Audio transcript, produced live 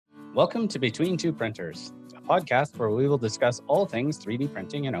Welcome to Between Two Printers, a podcast where we will discuss all things 3D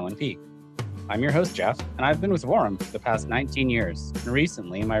printing and O&P. I'm your host, Jeff, and I've been with Vorum for the past 19 years, and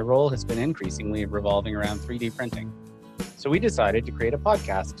recently my role has been increasingly revolving around 3D printing. So we decided to create a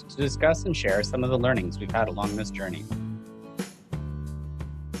podcast to discuss and share some of the learnings we've had along this journey.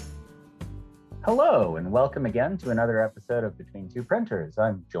 Hello, and welcome again to another episode of Between Two Printers.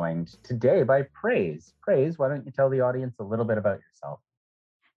 I'm joined today by Praise. Praise, why don't you tell the audience a little bit about yourself?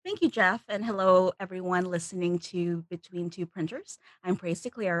 Thank you, Jeff, and hello, everyone listening to Between Two Printers. I'm Praise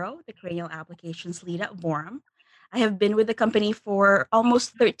DeClaro, the Cranial Applications Lead at Vorum. I have been with the company for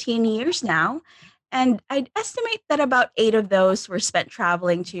almost 13 years now, and I'd estimate that about 8 of those were spent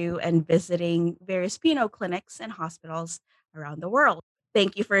traveling to and visiting various P&O clinics and hospitals around the world.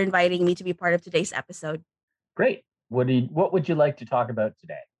 Thank you for inviting me to be part of today's episode. Great. What would you like to talk about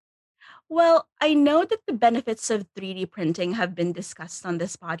today? Well, I know that the benefits of 3D printing have been discussed on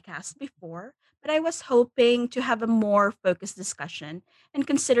this podcast before, but I was hoping to have a more focused discussion and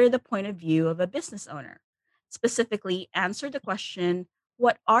consider the point of view of a business owner. Specifically, answer the question,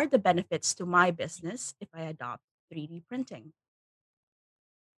 what are the benefits to my business if I adopt 3D printing?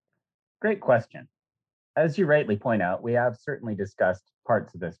 Great question. As you rightly point out, we have certainly discussed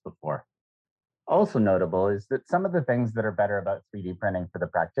parts of this before. Also notable is that some of the things that are better about 3D printing for the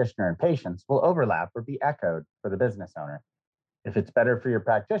practitioner and patients will overlap or be echoed for the business owner. If it's better for your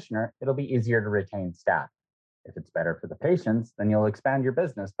practitioner, it'll be easier to retain staff. If it's better for the patients, then you'll expand your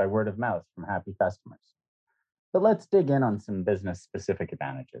business by word of mouth from happy customers. But let's dig in on some business-specific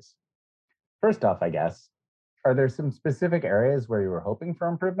advantages. First off, I guess, are there some specific areas where you were hoping for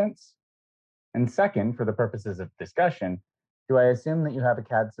improvements? And second, for the purposes of discussion, do I assume that you have a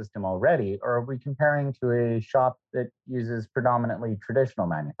CAD system already, or are we comparing to a shop that uses predominantly traditional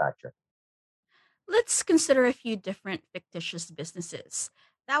manufacture? Let's consider a few different fictitious businesses.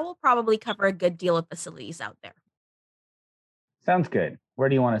 That will probably cover a good deal of facilities out there. Sounds good. Where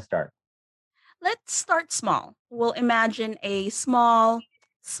do you want to start? Let's start small. We'll imagine a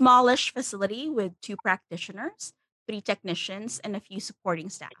smallish facility with 2 practitioners, 3 technicians, and a few supporting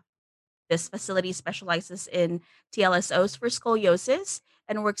staff. This facility specializes in TLSOs for scoliosis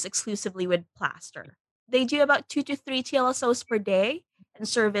and works exclusively with plaster. They do about 2 to 3 TLSOs per day and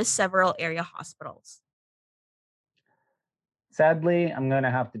service several area hospitals. Sadly, I'm going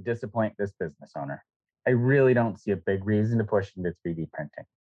to have to disappoint this business owner. I really don't see a big reason to push into 3D printing.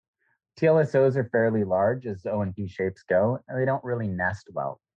 TLSOs are fairly large as O&P shapes go, and they don't really nest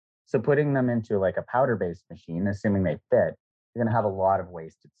well. So putting them into like a powder-based machine, assuming they fit, you're going to have a lot of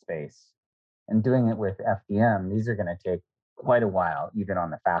wasted space. And doing it with FDM, these are going to take quite a while, even on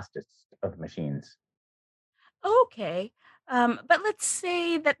the fastest of machines. Okay, but let's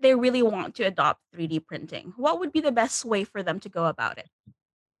say that they really want to adopt 3D printing. What would be the best way for them to go about it?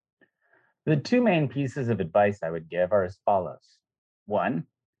 The 2 main pieces of advice I would give are as follows. 1,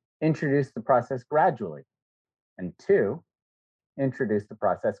 introduce the process gradually. And 2, introduce the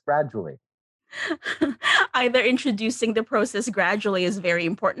process gradually. Either introducing the process gradually is very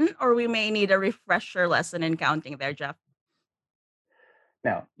important, or we may need a refresher lesson in counting there, Jeff.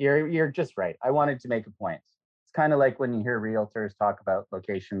 No, you're just right. I wanted to make a point. It's kind of like when you hear realtors talk about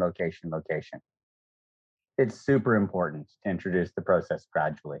location, location, location. It's super important to introduce the process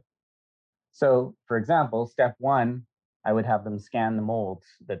gradually. So, for example, step 1, I would have them scan the molds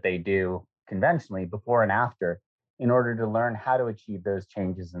that they do conventionally before and after in order to learn how to achieve those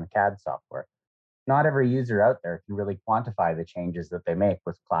changes in the CAD software. Not every user out there can really quantify the changes that they make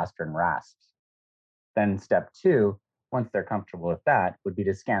with plaster and rasps. Then step 2, once they're comfortable with that, would be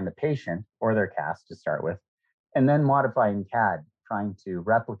to scan the patient or their cast to start with, and then modify in CAD, trying to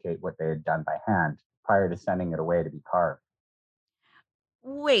replicate what they had done by hand prior to sending it away to be carved.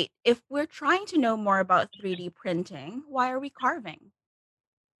 Wait, if we're trying to know more about 3D printing, why are we carving?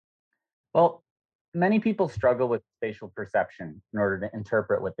 Well, many people struggle with spatial perception in order to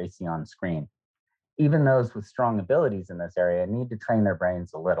interpret what they see on screen. Even those with strong abilities in this area need to train their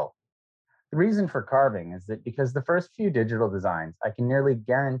brains a little. The reason for carving is that because the first few digital designs, I can nearly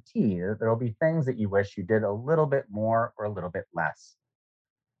guarantee that there will be things that you wish you did a little bit more or a little bit less.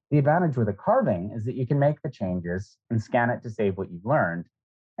 The advantage with a carving is that you can make the changes and scan it to save what you've learned,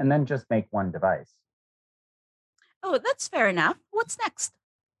 and then just make one device. Oh, that's fair enough. What's next?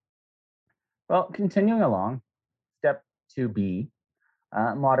 Well, continuing along, step 2B,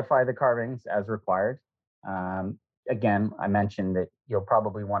 modify the carvings as required. Again, I mentioned that you'll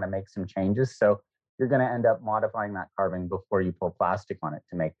probably want to make some changes, so you're going to end up modifying that carving before you pull plastic on it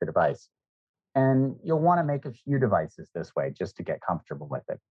to make the device. And you'll want to make a few devices this way just to get comfortable with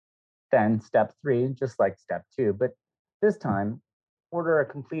it. Then step 3, just like step 2, but this time order a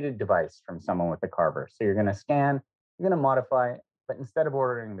completed device from someone with a carver. So you're going to scan, you're going to modify, but instead of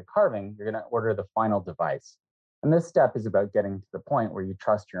ordering the carving, you're going to order the final device. And this step is about getting to the point where you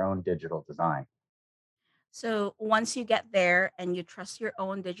trust your own digital design. So once you get there and you trust your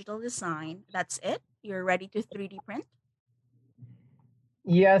own digital design, that's it. You're ready to 3D print.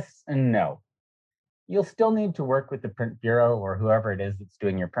 Yes and no. You'll still need to work with the print bureau or whoever it is that's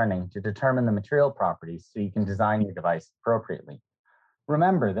doing your printing to determine the material properties so you can design your device appropriately.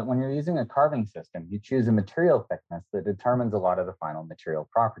 Remember that when you're using a carving system, you choose a material thickness that determines a lot of the final material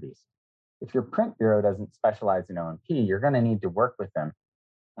properties. If your print bureau doesn't specialize in O&P, you're going to need to work with them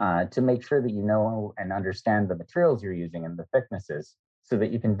to make sure that you know and understand the materials you're using and the thicknesses so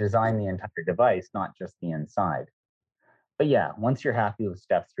that you can design the entire device, not just the inside. But yeah, once you're happy with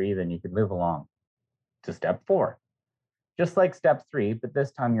step 3, then you can move along to step 4. Just like step 3, but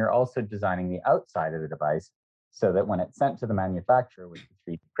this time you're also designing the outside of the device so that when it's sent to the manufacturer with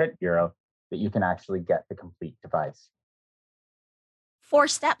the 3D print bureau, that you can actually get the complete device. 4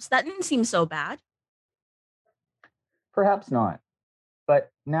 steps. That didn't seem so bad. Perhaps not,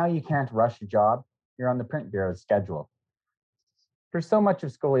 but now you can't rush a job. You're on the print bureau's schedule. For so much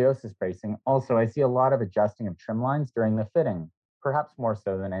of scoliosis bracing, also, I see a lot of adjusting of trim lines during the fitting, perhaps more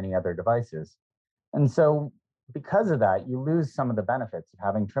so than any other devices. And so, because of that, you lose some of the benefits of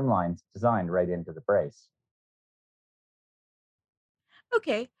having trim lines designed right into the brace.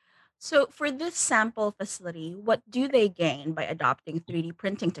 Okay. So for this sample facility, what do they gain by adopting 3D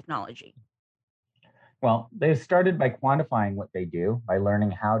printing technology? Well, they started by quantifying what they do by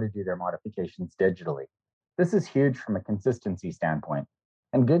learning how to do their modifications digitally. This is huge from a consistency standpoint,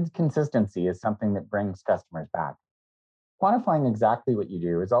 and good consistency is something that brings customers back. Quantifying exactly what you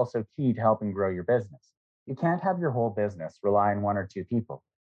do is also key to helping grow your business. You can't have your whole business rely on 1 or 2 people.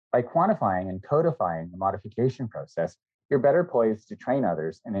 By quantifying and codifying the modification process, you're better poised to train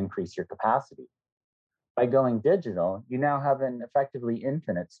others and increase your capacity. By going digital, you now have an effectively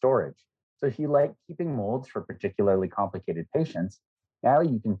infinite storage. So if you like keeping molds for particularly complicated patients, now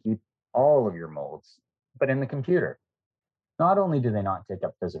you can keep all of your molds, but in the computer. Not only do they not take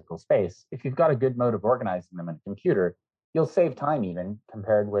up physical space, if you've got a good mode of organizing them in a computer, you'll save time even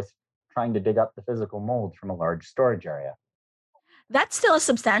compared with trying to dig up the physical mold from a large storage area. That's still a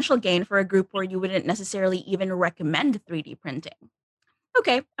substantial gain for a group where you wouldn't necessarily even recommend 3D printing.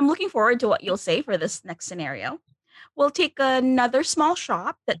 Okay, I'm looking forward to what you'll say for this next scenario. We'll take another small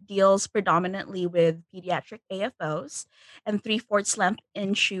shop that deals predominantly with pediatric AFOs and 3/4 length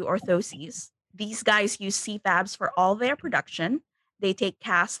in shoe orthoses. These guys use CFABs for all their production. They take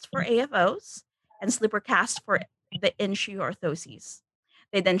casts for AFOs and slipper casts for the in shoe orthoses.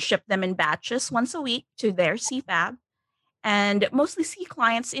 They then ship them in batches once a week to their CFAB and mostly see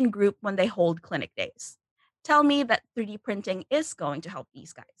clients in group when they hold clinic days. Tell me that 3D printing is going to help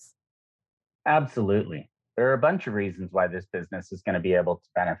these guys. Absolutely. There are a bunch of reasons why this business is going to be able to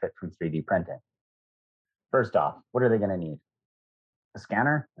benefit from 3D printing. First off, what are they going to need? A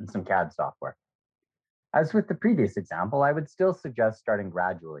scanner and some CAD software. As with the previous example, I would still suggest starting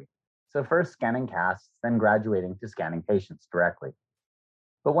gradually. So first scanning casts, then graduating to scanning patients directly.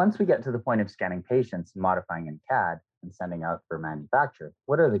 But once we get to the point of scanning patients and modifying in CAD and sending out for manufacture,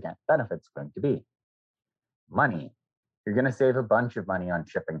 what are the benefits going to be? Money. You're going to save a bunch of money on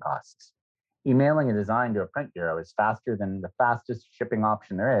shipping costs. Emailing a design to a print bureau is faster than the fastest shipping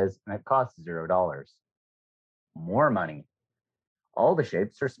option there is, and it costs $0. More money. All the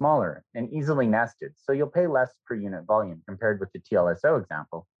shapes are smaller and easily nested, so you'll pay less per unit volume compared with the TLSO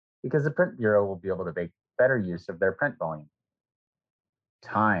example, because the print bureau will be able to make better use of their print volume.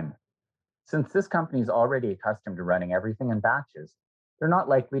 Time. Since this company is already accustomed to running everything in batches, they're not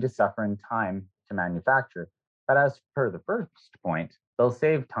likely to suffer in time to manufacture, but as per the first point, they'll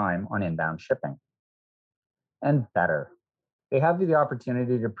save time on inbound shipping. And better. They have the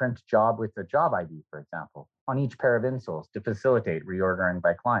opportunity to print job with a job ID, for example, on each pair of insoles to facilitate reordering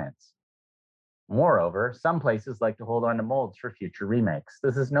by clients. Moreover, some places like to hold on to molds for future remakes.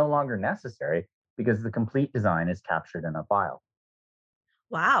 This is no longer necessary because the complete design is captured in a file.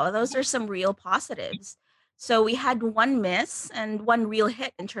 Wow, those are some real positives. So we had one miss and one real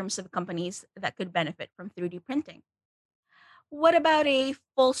hit in terms of companies that could benefit from 3D printing. What about a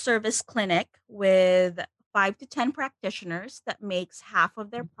full service clinic with 5 to 10 practitioners that makes half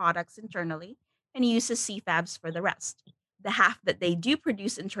of their products internally and uses CFABs for the rest? The half that they do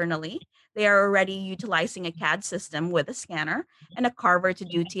produce internally, they are already utilizing a CAD system with a scanner and a carver to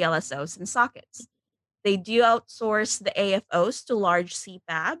do TLSOs and sockets. They do outsource the AFOs to large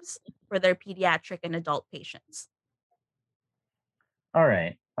CFABs for their pediatric and adult patients. All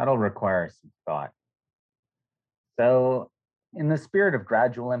right, that'll require some thought. So In the spirit of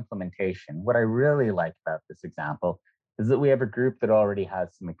gradual implementation, what I really like about this example is that we have a group that already has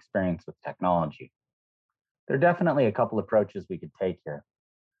some experience with technology. There are definitely a couple approaches we could take here.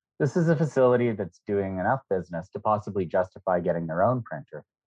 This is a facility that's doing enough business to possibly justify getting their own printer,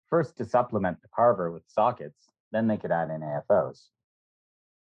 first to supplement the carver with sockets, then they could add in AFOs.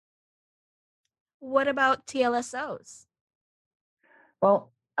 What about TLSOs?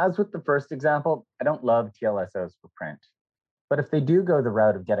 Well, as with the first example, I don't love TLSOs for print. But if they do go the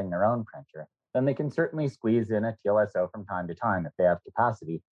route of getting their own printer, then they can certainly squeeze in a TLSO from time to time if they have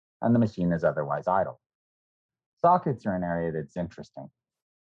capacity and the machine is otherwise idle. Sockets are an area that's interesting.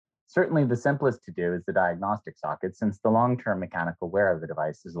 Certainly, the simplest to do is the diagnostic socket, since the long term mechanical wear of the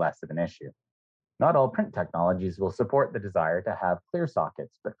device is less of an issue. Not all print technologies will support the desire to have clear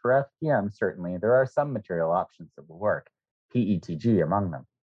sockets, but for FDM, certainly there are some material options that will work, PETG among them.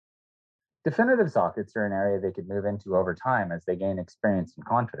 Definitive sockets are an area they could move into over time as they gain experience and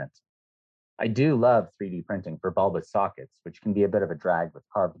confidence. I do love 3D printing for bulbous sockets, which can be a bit of a drag with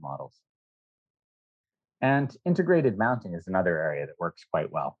carved models. And integrated mounting is another area that works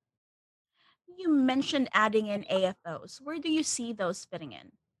quite well. You mentioned adding in AFOs. Where do you see those fitting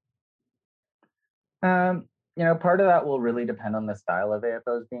in? Part of that will really depend on the style of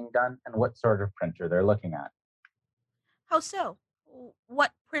AFOs being done and what sort of printer they're looking at. How so?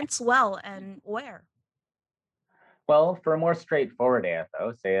 What prints well and where? Well, for a more straightforward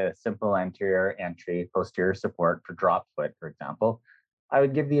AFO, say a simple anterior entry, posterior support for drop foot, for example, I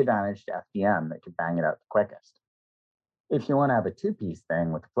would give the advantage to FDM that can bang it out the quickest. If you want to have a two-piece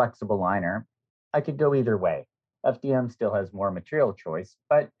thing with a flexible liner, I could go either way. FDM still has more material choice,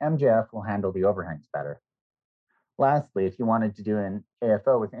 but MJF will handle the overhangs better. Lastly, if you wanted to do an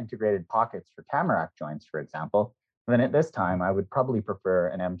AFO with integrated pockets for tamarack joints, for example, then at this time I would probably prefer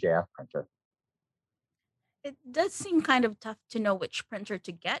an MJF printer. It does seem kind of tough to know which printer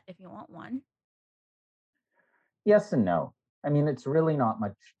to get if you want one. Yes and no. I mean, it's really not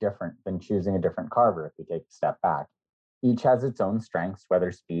much different than choosing a different carver if you take a step back. Each has its own strengths,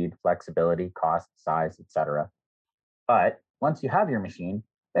 whether speed, flexibility, cost, size, etc. But once you have your machine,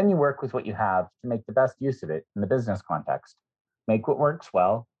 then you work with what you have to make the best use of it in the business context. Make what works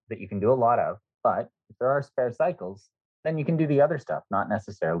well that you can do a lot of, but if there are spare cycles, then you can do the other stuff, not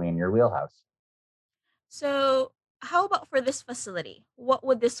necessarily in your wheelhouse. So, how about for this facility? What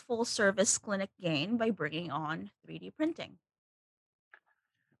would this full service clinic gain by bringing on 3D printing?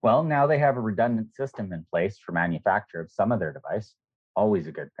 Well, now they have a redundant system in place for manufacture of some of their device, always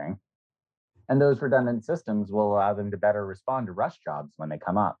a good thing. And those redundant systems will allow them to better respond to rush jobs when they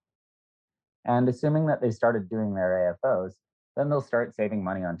come up. And assuming that they started doing their AFOs, then they'll start saving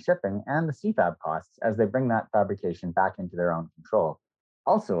money on shipping and the CFAB costs as they bring that fabrication back into their own control,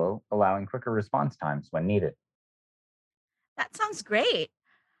 also allowing quicker response times when needed. That sounds great.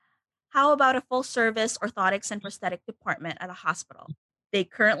 How about a full service orthotics and prosthetic department at a hospital? They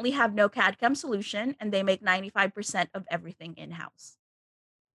currently have no CAD CAM solution and they make 95% of everything in house.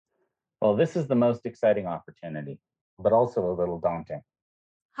 Well, this is the most exciting opportunity, but also a little daunting.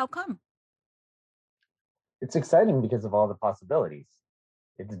 How come? It's exciting because of all the possibilities.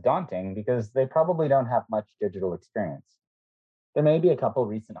 It's daunting because they probably don't have much digital experience. There may be a couple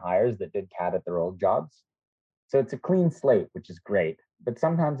recent hires that did CAD at their old jobs. So it's a clean slate, which is great, but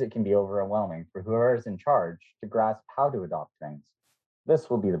sometimes it can be overwhelming for whoever is in charge to grasp how to adopt things. This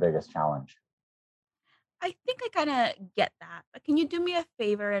will be the biggest challenge. I think I kind of get that, but can you do me a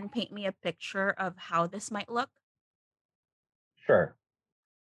favor and paint me a picture of how this might look? Sure.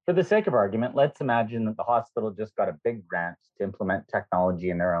 For the sake of argument, let's imagine that the hospital just got a big grant to implement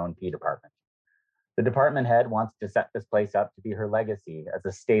technology in their own P department. The department head wants to set this place up to be her legacy as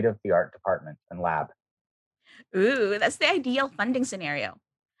a state of the art department and lab. Ooh, that's the ideal funding scenario.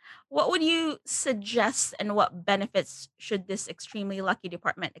 What would you suggest and what benefits should this extremely lucky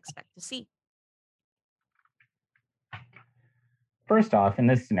department expect to see? First off, in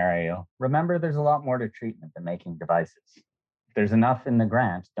this scenario, remember there's a lot more to treatment than making devices. If there's enough in the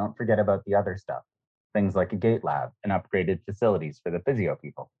grant, don't forget about the other stuff, things like a gate lab and upgraded facilities for the physio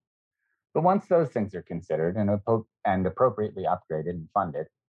people. But once those things are considered and appropriately upgraded and funded,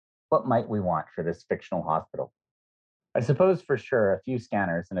 what might we want for this fictional hospital? I suppose for sure a few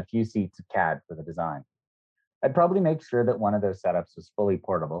scanners and a few seats of CAD for the design. I'd probably make sure that one of those setups was fully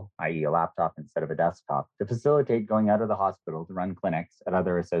portable, i.e., a laptop instead of a desktop, to facilitate going out of the hospital to run clinics at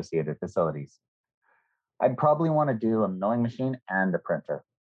other associated facilities. I'd probably want to do a milling machine and a printer.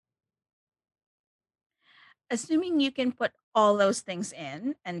 Assuming you can put all those things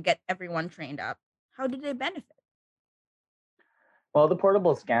in and get everyone trained up, how do they benefit? Well, the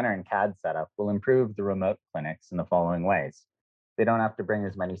portable scanner and CAD setup will improve the remote clinics in the following ways. They don't have to bring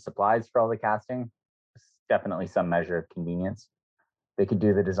as many supplies for all the casting. It's definitely some measure of convenience. They could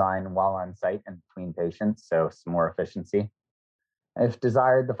do the design while on site and between patients, so some more efficiency. If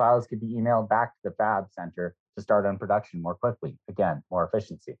desired, the files could be emailed back to the fab center to start on production more quickly. Again, more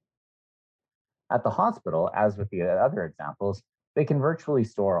efficiency. At the hospital, as with the other examples, they can virtually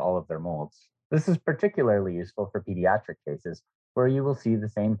store all of their molds. This is particularly useful for pediatric cases where you will see the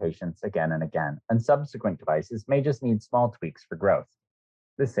same patients again and again, and subsequent devices may just need small tweaks for growth.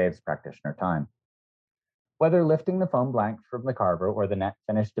 This saves practitioner time. Whether lifting the foam blank from the carver or the net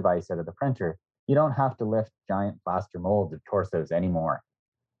finished device out of the printer, you don't have to lift giant plaster molds of torsos anymore.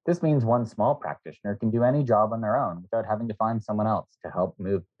 This means one small practitioner can do any job on their own without having to find someone else to help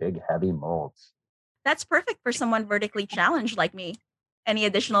move big, heavy molds. That's perfect for someone vertically challenged like me. Any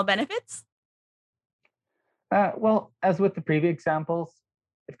additional benefits? Well, as with the previous examples,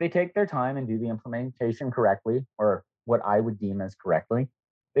 if they take their time and do the implementation correctly, or what I would deem as correctly,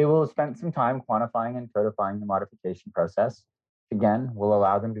 they will have spent some time quantifying and codifying the modification process. Again, will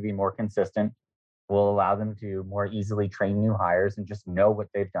allow them to be more consistent, will allow them to more easily train new hires and just know what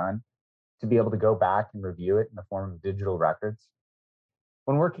they've done, to be able to go back and review it in the form of digital records.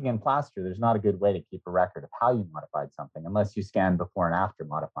 When working in plaster, there's not a good way to keep a record of how you modified something unless you scan before and after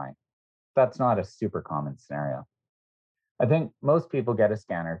modifying. That's not a super common scenario. I think most people get a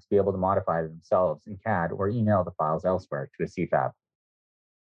scanner to be able to modify themselves in CAD or email the files elsewhere to a CFAB.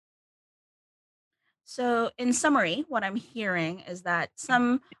 So, in summary, what I'm hearing is that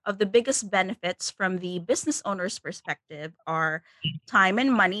some of the biggest benefits from the business owner's perspective are time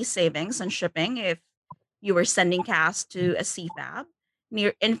and money savings on shipping if you were sending cast to a CFAB,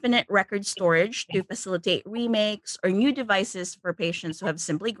 near infinite record storage to facilitate remakes or new devices for patients who have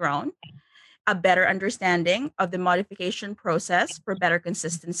simply grown, a better understanding of the modification process for better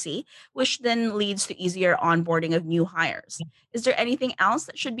consistency, which then leads to easier onboarding of new hires. Is there anything else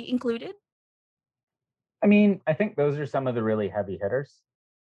that should be included? I think those are some of the really heavy hitters.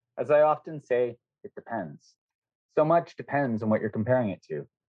 As I often say, it depends. So much depends on what you're comparing it to.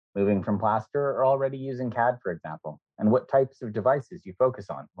 Moving from plaster or already using CAD, for example, and what types of devices you focus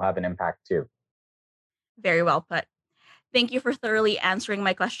on will have an impact too. Very well put. Thank you for thoroughly answering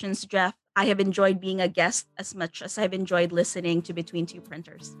my questions, Jeff. I have enjoyed being a guest as much as I've enjoyed listening to Between Two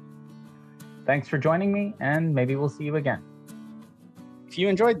Printers. Thanks for joining me, and maybe we'll see you again. If you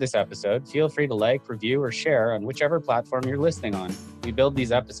enjoyed this episode, feel free to like, review, or share on whichever platform you're listening on. We build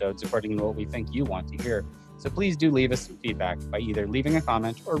these episodes according to what we think you want to hear, so please do leave us some feedback by either leaving a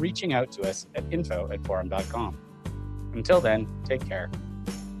comment or reaching out to us at info@vorum.com. Until then, take care.